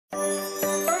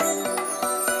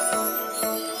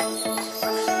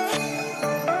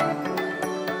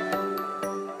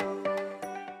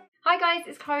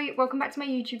Chloe, welcome back to my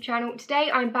YouTube channel.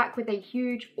 Today I'm back with a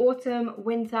huge autumn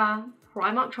winter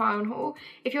Primark try on haul.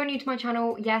 If you're new to my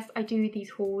channel, yes, I do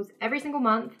these hauls every single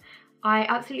month. I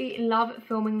absolutely love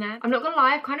filming them. I'm not gonna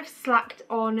lie, I've kind of slacked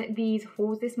on these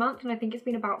hauls this month and I think it's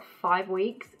been about 5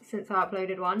 weeks since I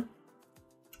uploaded one.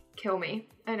 Kill me,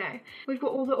 I know. We've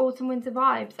got all the autumn winter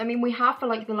vibes. I mean, we have for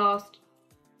like the last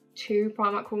 2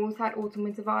 Primark hauls had autumn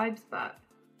winter vibes, but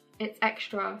it's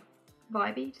extra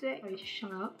vibey today. Oh, you just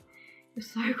shut up. You're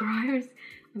so gross.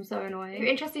 I'm so annoying. If you're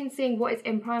interested in seeing what is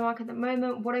in Primark at the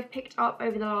moment, what I've picked up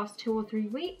over the last 2 or 3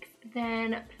 weeks,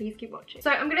 then please keep watching. So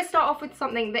I'm gonna start off with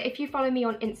something that if you follow me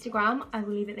on Instagram, I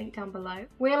will leave it linked down below.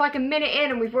 We're like a minute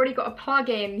in and we've already got a plug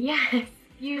in, yes. If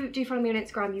you do follow me on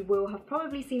Instagram, you will have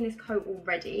probably seen this coat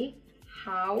already.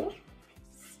 How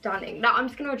stunning. Now I'm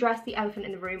just gonna address the elephant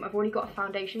in the room. I've already got a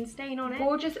foundation stain on it.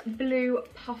 Gorgeous blue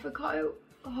puffer coat.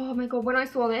 Oh my god, when I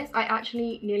saw this, I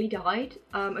actually nearly died.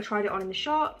 I tried it on in the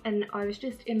shop and I was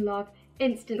just in love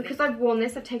instantly. Because I've worn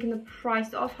this, I've taken the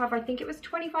price off. However, I think it was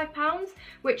 £25,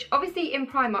 which obviously in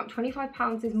Primark,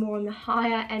 £25 is more on the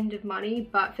higher end of money,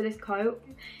 but for this coat,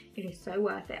 it is so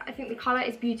worth it. I think the colour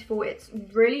is beautiful. It's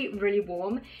really, really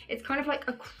warm. It's kind of like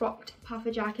a cropped puffer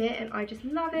jacket and I just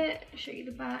love it. I'll show you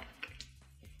the back.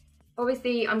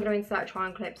 Obviously, I'm going to insert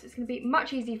try-on clips. It's going to be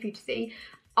much easier for you to see.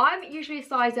 I'm usually a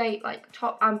size 8, like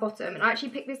top and bottom, and I actually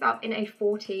picked this up in a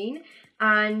 14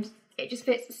 and it just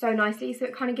fits so nicely, so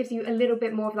it kind of gives you a little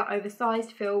bit more of that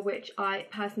oversized feel, which I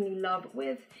personally love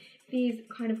with these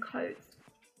kind of coats.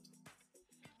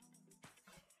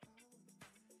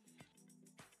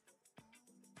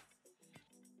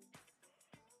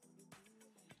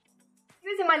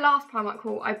 In my last Primark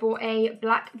haul, I bought a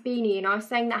black beanie and I was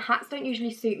saying that hats don't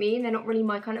usually suit me and they're not really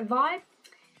my kind of vibe.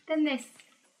 Then this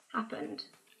happened.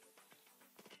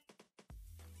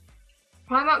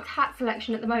 Primark's hat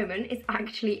selection at the moment is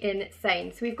actually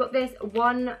insane. So we've got this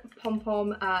one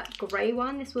pom-pom grey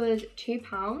one. This was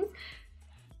 £2.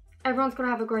 Everyone's got to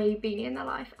have a grey beanie in their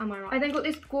life, am I right? I then got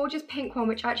this gorgeous pink one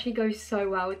which actually goes so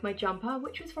well with my jumper,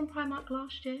 which was from Primark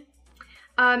last year.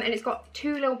 And it's got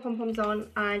 2 little pom-poms on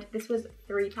and this was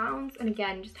 £3. And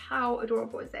again, just how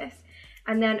adorable is this?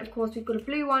 And then of course we've got a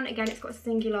blue one. Again, it's got a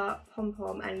singular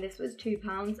pom-pom and this was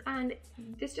 £2. And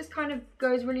this just kind of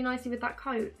goes really nicely with that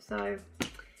coat. So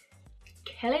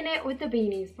killing it with the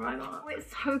beanies, Primark. Oh, it's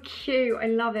so cute. I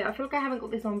love it. I feel like I haven't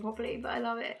got this on properly, but I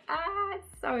love it. Ah,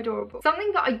 it's so adorable.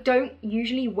 Something that I don't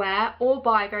usually wear or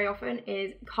buy very often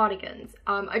is cardigans.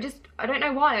 I don't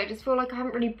know why. I just feel like I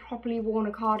haven't really properly worn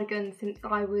a cardigan since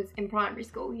I was in primary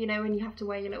school. You know, when you have to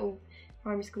wear your little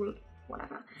primary school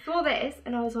whatever. Saw this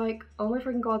and I was like, oh my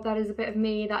freaking god, that is a bit of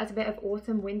me. That is a bit of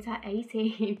autumn winter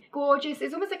 18. Gorgeous.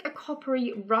 It's almost like a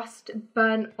coppery rust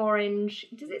burnt orange.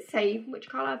 Does it say which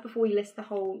colour before we list the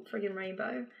whole friggin'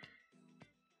 rainbow?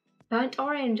 Burnt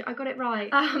orange, I got it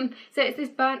right. So it's this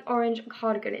burnt orange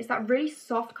cardigan. It's that really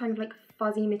soft kind of like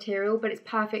fuzzy material, but it's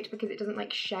perfect because it doesn't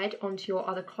like shed onto your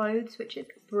other clothes, which is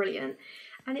brilliant.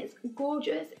 And it's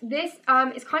gorgeous. This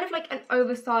is kind of like an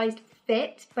oversized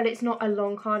fit, but it's not a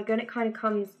long cardigan. It kind of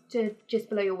comes to just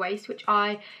below your waist, which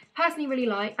I personally really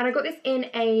like. And I got this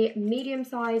in a medium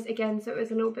size again, so it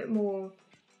was a little bit more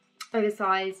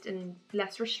oversized and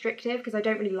less restrictive because I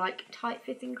don't really like tight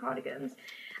fitting cardigans.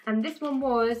 And this one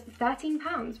was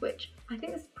 £13, which I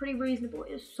think is pretty reasonable.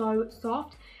 It is so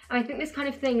soft. And I think this kind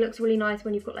of thing looks really nice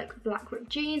when you've got like black ripped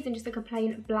jeans and just like a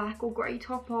plain black or grey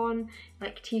top on,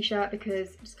 like t-shirt,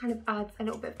 because it just kind of adds a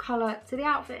little bit of colour to the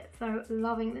outfit. So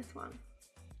loving this one.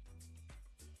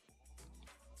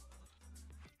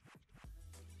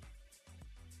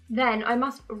 Then I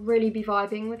must really be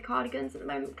vibing with cardigans at the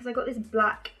moment because I got this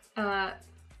black,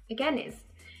 again, it's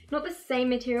not the same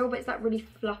material, but it's that really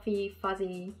fluffy,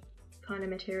 fuzzy kind of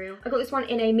material. I got this one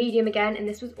in a medium again, and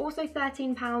this was also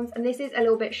 £13, and this is a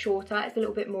little bit shorter. It's a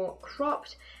little bit more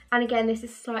cropped, and again, this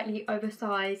is slightly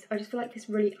oversized. I just feel like this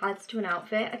really adds to an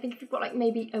outfit. I think if you've got like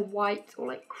maybe a white or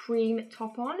like cream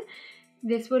top on,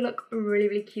 this would look really,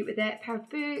 really cute with it. Pair of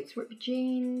boots, ripped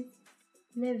jeans,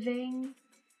 living.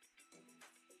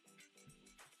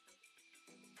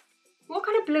 What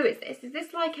kind of blue is this? Is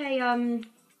this like a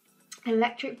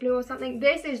electric blue or something?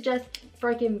 This is just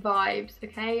freaking vibes,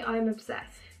 okay? I'm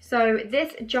obsessed. So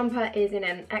this jumper is in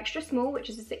an extra small, which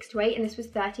is a 6 to 8, and this was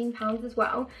 £13 as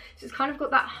well. So it's kind of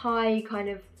got that high kind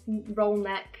of roll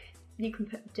neck you can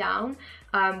put down,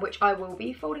 which I will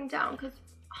be folding down because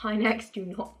high necks do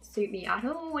not suit me at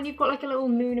all. When you've got like a little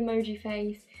moon emoji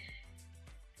face,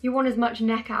 you want as much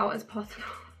neck out as possible.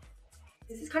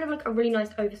 This is kind of like a really nice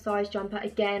oversized jumper.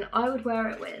 Again, I would wear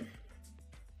it with,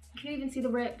 you can even see the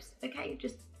rips. Okay,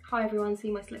 just hi everyone, see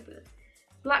my slippers.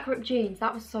 Black ripped jeans,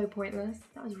 that was so pointless.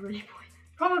 That was really pointless.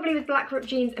 Probably with black ripped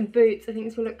jeans and boots, I think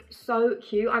this will look so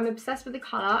cute. I'm obsessed with the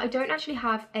colour. I don't actually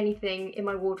have anything in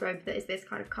my wardrobe that is this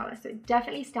kind of colour, so it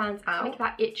definitely stands out. Like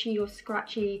that itchy or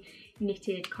scratchy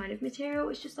knitted kind of material.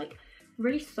 It's just like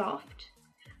really soft.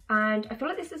 And I feel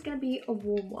like this is going to be a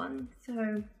warm one,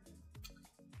 so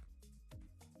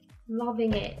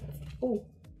loving it. Oh,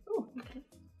 okay.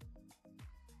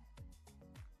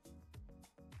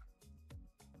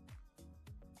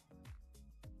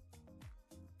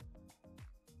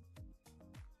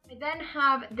 I then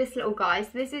have this little guy. So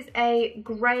this is a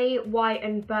grey, white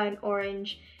and burnt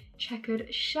orange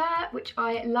checkered shirt, which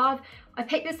I love. I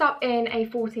picked this up in a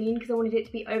 14 because I wanted it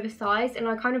to be oversized, and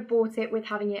I kind of bought it with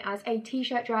having it as a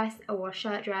t-shirt dress or a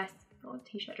shirt dress, not a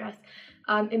t-shirt dress,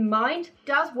 in mind. It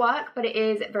does work, but it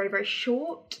is very, very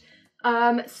short.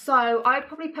 So I'd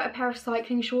probably put a pair of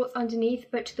cycling shorts underneath,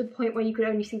 but to the point where you could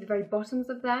only see the very bottoms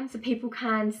of them, so people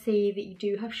can see that you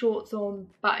do have shorts on,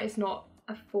 but it's not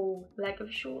a full leg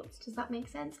of shorts. Does that make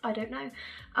sense? I don't know.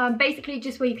 Basically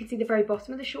just where you can see the very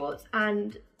bottom of the shorts.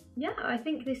 And yeah, I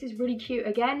think this is really cute.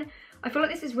 Again, I feel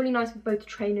like this is really nice with both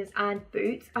trainers and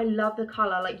boots. I love the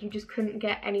colour, like you just couldn't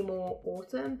get any more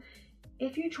autumn.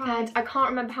 If you tried, I can't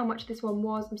remember how much this one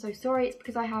was, I'm so sorry, it's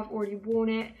because I have already worn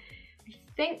it. I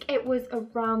think it was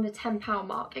around the £10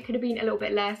 mark. It could have been a little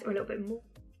bit less or a little bit more.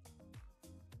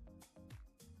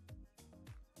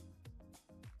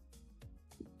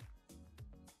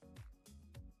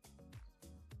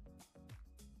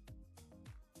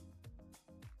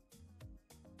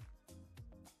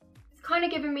 Kind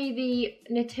of giving me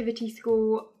the nativity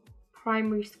school,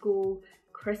 primary school,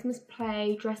 Christmas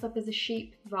play, dress up as a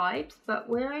sheep vibes, but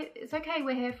it's okay,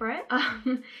 we're here for it.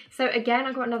 So again,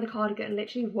 I got another cardigan.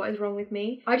 Literally, what is wrong with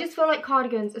me? I just feel like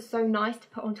cardigans are so nice to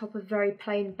put on top of very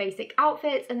plain basic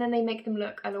outfits, and then they make them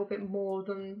look a little bit more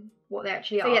than what they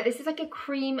actually are. So yeah, this is like a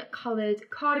cream coloured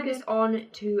cardigan on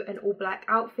to an all black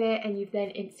outfit, and you've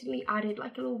then instantly added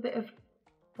like a little bit of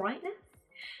brightness.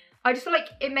 I just feel like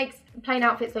it makes plain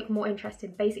outfits look more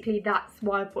interesting. Basically, that's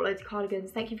why I bought loads of cardigans.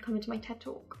 Thank you for coming to my TED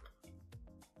Talk.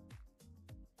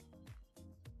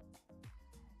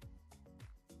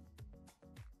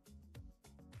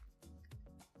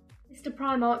 Mr.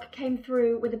 Primark came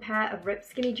through with a pair of ripped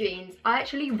skinny jeans. I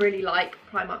actually really like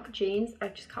Primark jeans.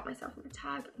 I've just cut myself on the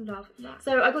tag. Love that.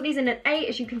 So I got these in an 8,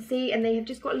 as you can see, and they have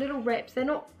just got little rips. They're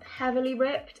not heavily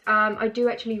ripped. I do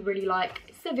actually really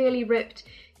like severely ripped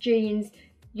jeans.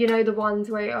 You know, the ones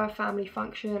where you're at a family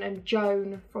function and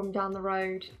Joan from down the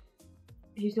road,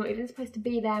 who's not even supposed to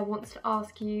be there, wants to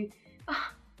ask you,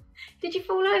 oh, did you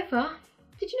fall over?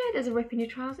 Did you know there's a rip in your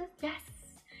trousers? Yes.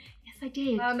 Yes, I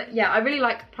did. Yeah, I really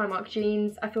like Primark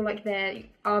jeans. I feel like they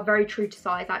are very true to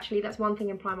size, actually. That's one thing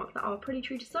in Primark that are pretty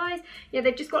true to size. Yeah,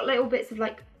 they've just got little bits of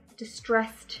like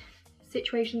distressed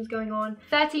situations going on.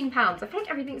 £13. I feel like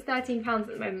everything's £13 at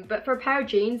the moment, but for a pair of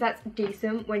jeans, that's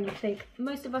decent when you think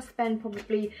most of us spend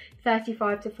probably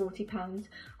 £35 to £40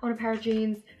 on a pair of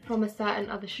jeans from a certain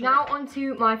other shop. Now on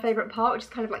to my favourite part, which is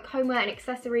kind of like homeware and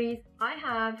accessories. I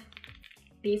have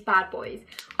these bad boys.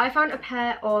 I found a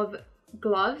pair of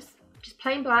gloves, just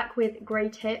plain black with grey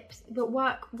tips, that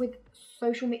work with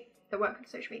social media,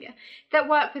 that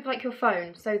work with like your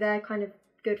phone, so they're kind of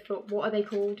good for, what are they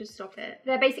called? Just stop it.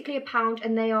 They're basically £1,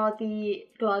 and they are the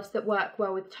gloves that work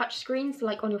well with touch screens, so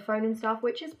like on your phone and stuff,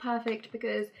 which is perfect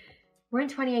because we're in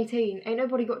 2018. Ain't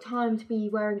nobody got time to be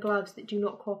wearing gloves that do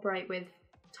not cooperate with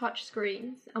touch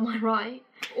screens. Am I right?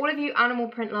 All of you animal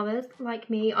print lovers like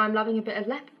me, I'm loving a bit of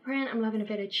leopard print, I'm loving a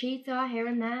bit of cheetah here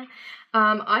and there.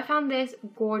 I found this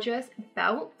gorgeous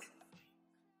belt.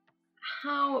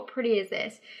 How pretty is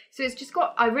this? So it's just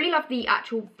got, I really love the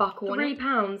actual buckle on it.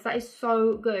 £3, that is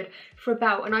so good for a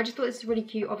belt, and I just thought this was really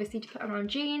cute, obviously, to put around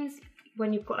jeans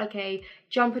when you've got like a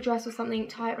jumper dress or something,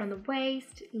 tie it around the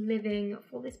waist, living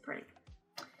for this print.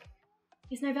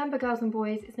 It's November, girls and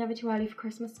boys, it's never too early for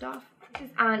Christmas stuff. This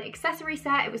is an accessory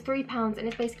set, it was £3, and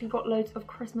it's basically got loads of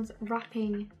Christmas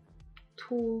wrapping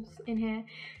tools in here.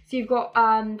 So you've got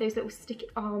those little sticky,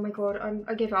 oh my god,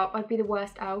 I give up, I'd be the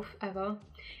worst elf ever.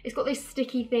 It's got those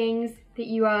sticky things that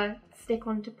you stick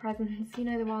onto presents, you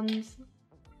know, the ones.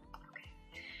 Okay.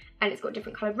 And it's got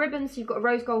different coloured ribbons, so you've got a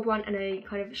rose gold one and a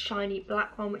kind of shiny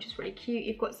black one, which is really cute.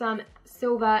 You've got some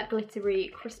silver glittery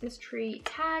Christmas tree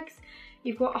tags.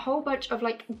 You've got a whole bunch of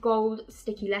like gold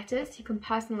sticky letters. You can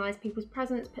personalise people's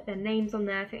presents, put their names on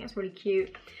there. I think that's really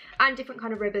cute. And different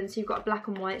kind of ribbons. So you've got a black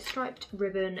and white striped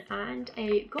ribbon and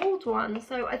a gold one.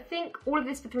 So I think all of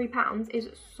this for £3 is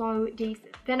so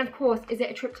decent. Then of course, is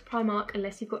it a trip to Primark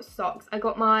unless you've got socks? I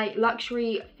got my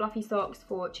luxury fluffy socks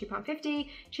for £2.50.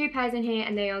 2 pairs in here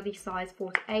and they are the size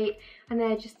 4 to 8. And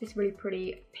they're just this really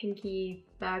pretty pinky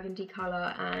burgundy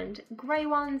colour and grey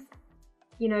ones.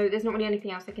 You know, there's not really anything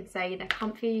else I can say. They're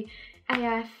comfy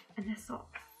AF and they're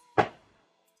soft.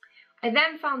 I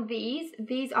then found these.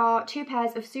 These are 2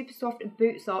 pairs of super soft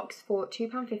boot socks for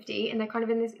 £2.50 and they're kind of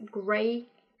in this grey,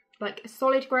 like a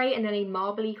solid grey and then a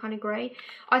marbly kind of grey.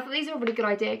 I thought these are a really good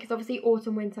idea because obviously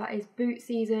autumn winter is boot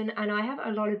season and I have a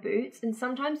lot of boots and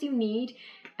sometimes you need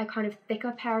a kind of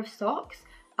thicker pair of socks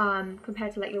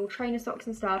compared to like little trainer socks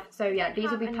and stuff. So yeah,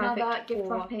 these will be perfect. Another gift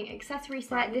wrapping accessory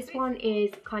set. This one is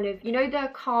kind of, you know,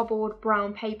 the cardboard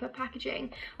brown paper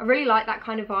packaging. I really like that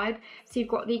kind of vibe. So you've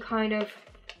got the kind of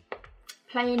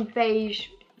plain beige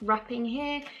wrapping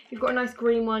here. You've got a nice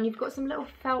green one. You've got some little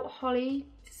felt holly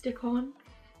to stick on.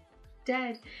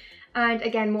 Dead. And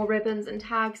again, more ribbons and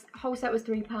tags. Whole set was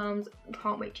 £3.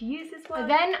 Can't wait to use this one.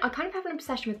 Then I kind of have an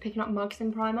obsession with picking up mugs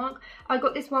in Primark. I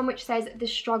got this one which says the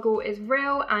struggle is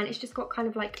real and it's just got kind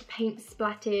of like paint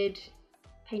splatter,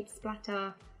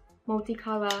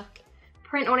 multicolour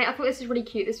print on it. I thought this was really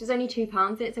cute. This was only £2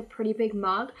 and it's a pretty big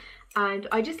mug. And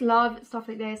I just love stuff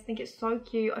like this. I think it's so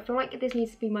cute. I feel like this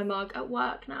needs to be my mug at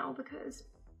work now because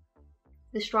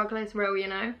the struggle is real, you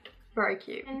know. Very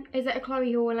cute. And is it a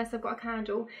Chloe haul unless I've got a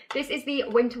candle? This is the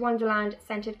Winter Wonderland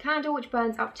scented candle which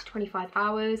burns up to 25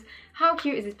 hours. How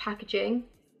cute is this packaging?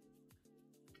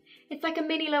 It's like a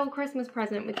mini little Christmas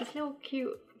present with this little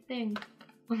cute thing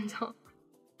on top.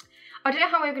 I don't know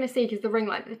how we're going to see because the ring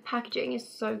light, but the packaging is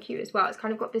so cute as well. It's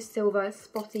kind of got this silver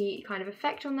spotty kind of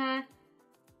effect on there.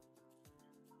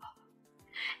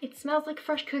 It smells like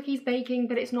fresh cookies baking,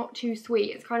 but it's not too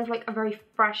sweet. It's kind of like a very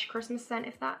fresh Christmas scent,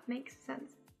 if that makes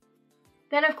sense.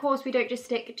 Then of course we don't just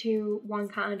stick to one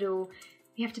candle,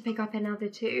 we have to pick up another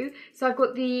 2. So I've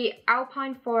got the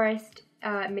Alpine Forest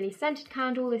mini scented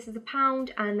candle, this is £1,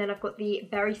 and then I've got the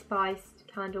Berry Spiced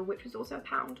candle which was also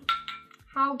 £1.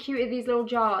 How cute are these little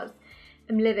jars?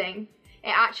 I'm living.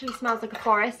 It actually smells like a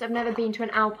forest. I've never been to an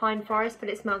alpine forest, but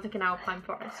it smells like an alpine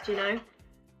forest, you know?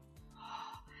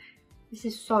 This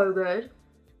is so good.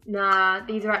 Nah,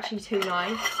 these are actually too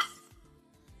nice.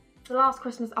 The last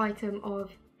Christmas item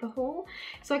of the haul.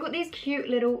 So I got these cute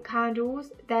little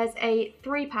candles. There's a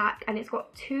 3-pack and it's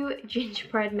got 2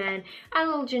 gingerbread men and a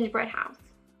little gingerbread house.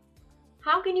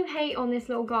 How can you hate on this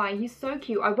little guy? He's so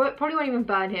cute. I probably won't even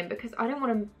burn him because I don't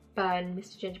want to burn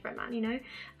Mr. Gingerbread Man, you know.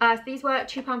 So these were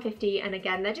 £2.50 and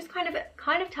again they're just kind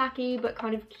of tacky but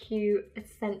kind of cute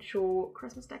essential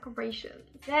Christmas decorations.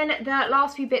 Then the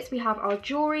last few bits we have are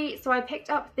jewelry. So I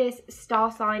picked up this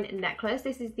star sign necklace.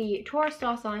 This is the Taurus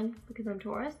star sign because I'm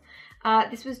Taurus.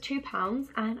 This was £2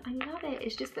 and I love it.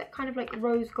 It's just that kind of like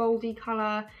rose goldy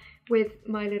colour with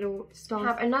my little star. I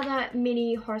have another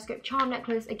mini horoscope charm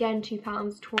necklace, again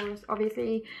 £2, Taurus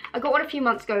obviously. I got one a few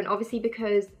months ago and obviously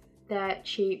because they're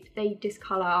cheap, they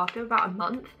discolour after about a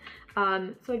month.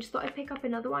 So I just thought I'd pick up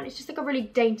another one. It's just like a really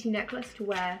dainty necklace to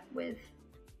wear with,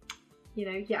 you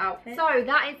know, your outfit. So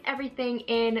that is everything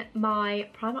in my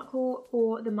Primark haul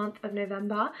for the month of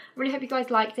November. I really hope you guys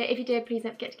liked it. If you did, please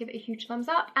don't forget to give it a huge thumbs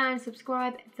up and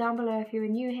subscribe down below if you're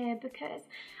new here because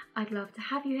I'd love to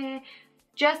have you here.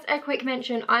 Just a quick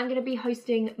mention, I'm going to be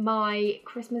hosting my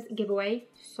Christmas giveaway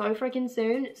so freaking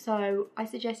soon, so I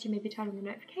suggest you maybe turn on the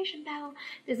notification bell.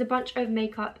 There's a bunch of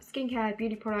makeup, skincare,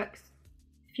 beauty products,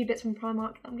 a few bits from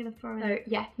Primark that I'm going to throw in. So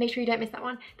yeah, make sure you don't miss that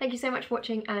one. Thank you so much for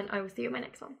watching and I will see you in my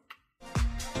next one.